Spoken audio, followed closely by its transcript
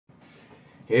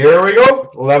Here we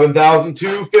go.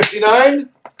 11,259.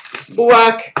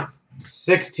 Black.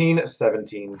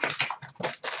 1617.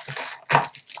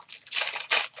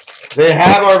 They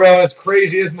have our value. It's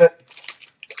crazy, isn't it?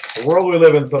 The world we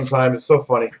live in sometimes. It's so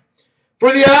funny.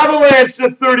 For the Avalanche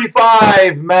to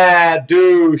 35, Matt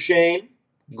Duchene.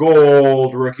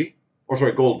 Gold rookie. Or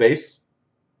sorry, gold base.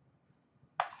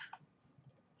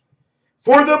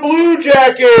 For the Blue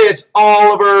Jackets,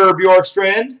 Oliver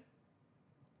Bjorkstrand.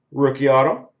 Rookie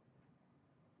auto.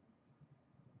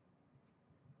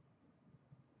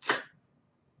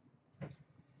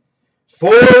 For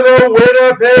the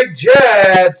Winnipeg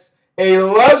Jets, a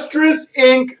Lustrous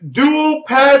Ink dual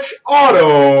patch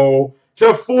auto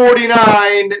to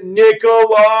 49,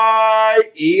 Nikolai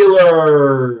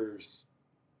Ehlers.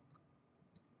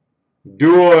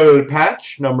 Dual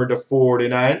patch, number to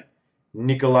 49,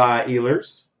 Nikolai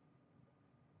Ehlers.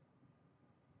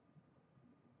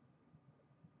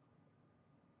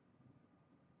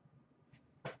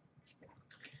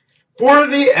 For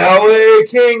the LA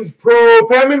Kings Pro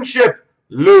Penmanship,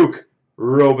 Luke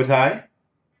Robitaille.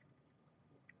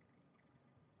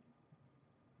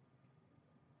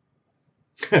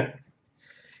 And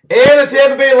a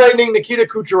Tampa Bay Lightning Nikita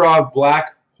Kucherov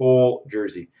black hole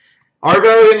jersey.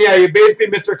 Arvell, yeah, you basically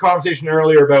missed our conversation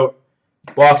earlier about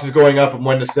boxes going up and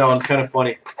when to sell, and it's kind of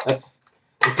funny. That's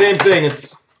the same thing.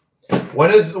 It's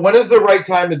when is the right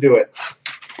time to do it?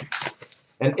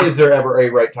 And is there ever a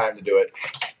right time to do it?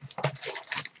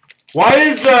 Why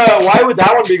would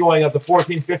that one be going up to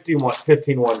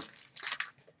 14-15-1?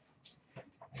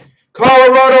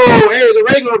 Colorado, hey, the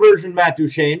regular version, Matt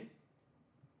Duchene.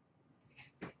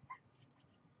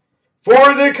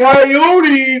 For the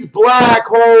Coyotes, black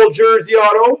hole jersey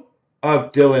auto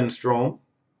of Dylan Strome.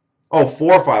 Oh,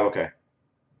 4/5, okay.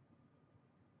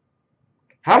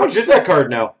 How much is that card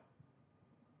now?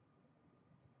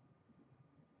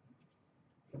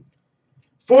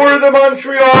 For the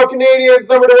Montreal Canadiens,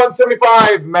 number to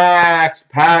 175, Max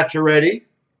Pacioretty.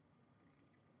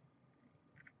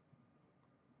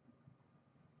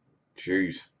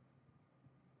 Jeez.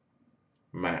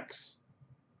 Max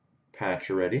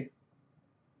Pacioretty.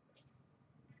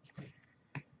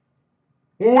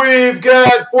 We've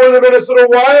got for the Minnesota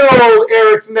Wild,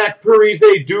 Eriksson Ek,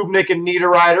 Parise, Dubnyk, and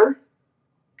Niederreiter.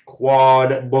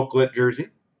 Quad booklet jersey.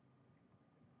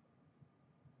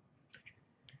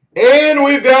 And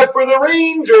we've got for the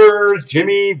Rangers,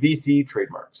 Jimmy VC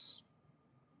trademarks.